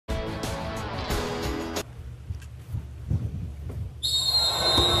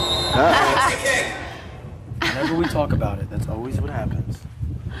we talk about it. That's always what happens.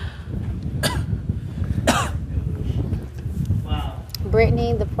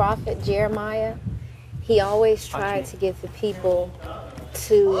 Brittany, the prophet Jeremiah, he always tried to get the people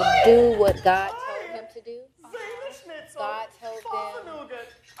to do what God told him to do. God told them,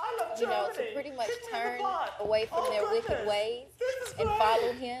 you know, to pretty much turn away from their wicked ways and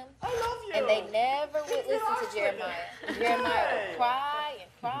follow him. And they never would listen to Jeremiah. Jeremiah would cry and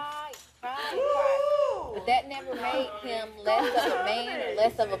cry and cry and cry. But that never made him less of a man or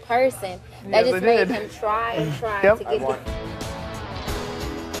less of a person. That just made him try and try to get the...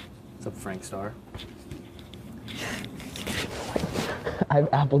 What's up, Frank Star? I have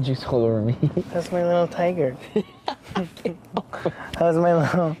apple juice all over me. That's my little tiger. That's my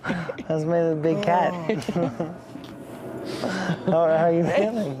little big cat. how are you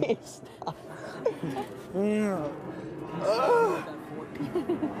feeling? Do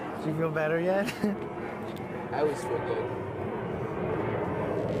you feel better yet? I always feel good.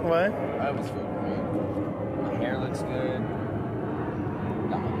 What? I always feel great. My hair looks good.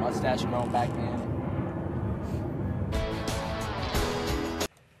 Got my mustache grown back in.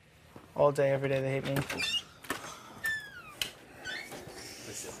 All day, every day, they hate me.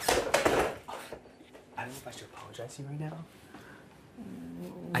 Listen, I don't know if I should apologize to you right now.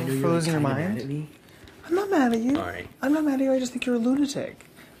 I know For you're losing your mad mind? at me. I'm not mad at you. All right. I'm not mad at you. I just think you're a lunatic.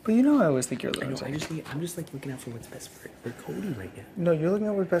 But you know I always think you're a I know, lunatic. I'm just like looking out for what's best for Cody right now. No, you're looking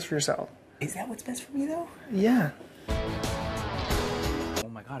at what's best for yourself. Is that what's best for me though? Yeah. Oh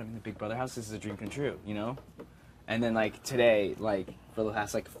my God, I'm in the Big Brother house. This is a dream come true, you know? And then like today, like for the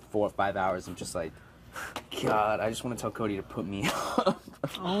last like 4 or 5 hours, I'm just like, God, I just want to tell Cody to put me up.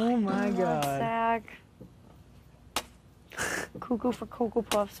 Oh my God. Zach. Cuckoo for Cocoa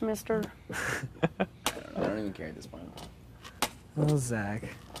Puffs, mister. I don't even care at this point. Oh, Zach.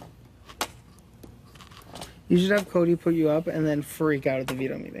 You should have Cody put you up and then freak out at the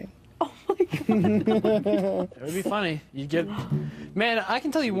veto meeting. Oh my God. It would be funny. You get, man. I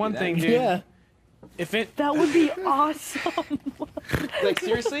can tell you one thing, dude. Yeah. If it, That would be awesome. like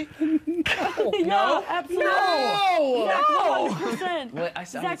seriously, No, absolutely. no, No. 100%. Well, I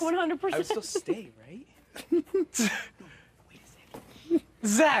Zach, 100%. I would still stay, right?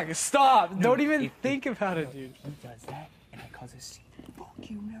 Zach, stop! Don't even think about it, dude. He does that, and I cause a scene. Fuck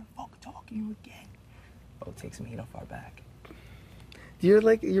you, never fuck talk to you again. Oh, take some heat off our back. You're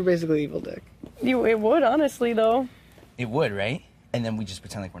basically evil dick. It would, honestly, though. It would, right? And then we just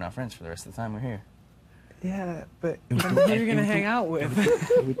pretend like we're not friends for the rest of the time we're here. Yeah, but Who are you gonna hang out with?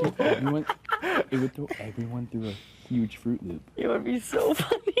 It would throw everyone through a huge Fruit Loop. It would be so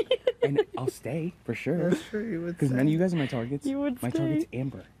funny. And I'll stay, for sure. that's true. You would Because say. none of you guys are my targets. You would My stay. target's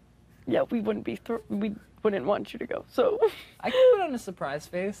Amber. Yeah, we wouldn't be. We wouldn't want you to go. So. I could put on a surprise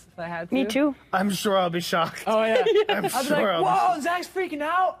face if I had to. Me too, I'm sure I'll be shocked. Oh yeah. I'm I'd be sure like, I'll be whoa, Zach's freaking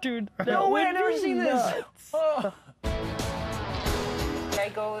out. dude. No way, I've would never be seen this. nuts. Oh. I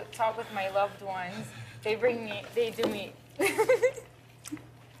go talk with my loved ones. They do me. They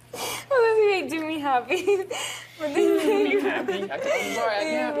do me happy. But they make me happy. I'm sorry,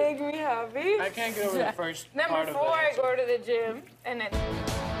 They make me happy. I can't get over the first Then part of before I it. go to the gym, and then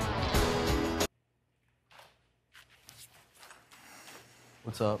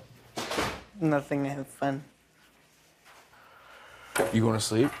What's up? Nothing. I have fun. You going to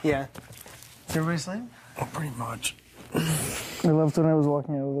sleep? Yeah. Is everybody asleep? Oh, pretty much. I loved when I was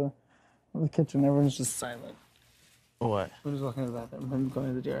walking out of the kitchen. Everyone's just silent. What? I was walking to the bathroom. I'm going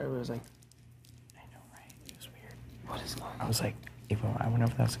to the DR. Everybody was like, I know, right? It was weird. What is going on? I was like, I went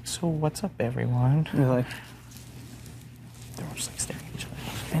over there, I was like, so what's up, everyone? you're like, They were just like staring at each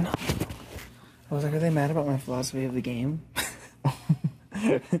other. I know. I was like, are they mad about my philosophy of the game? I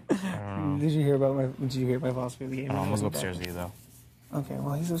don't know. Did you hear my philosophy of the game? I'm gonna go upstairs with you, though. Okay,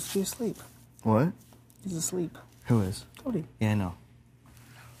 well, he's supposed to be asleep. What? He's asleep. Who is? Cody. Yeah, I know.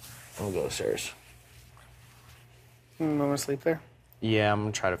 I'm gonna go upstairs. You want to sleep there? Yeah, I'm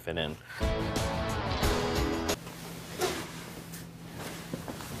gonna try to fit in.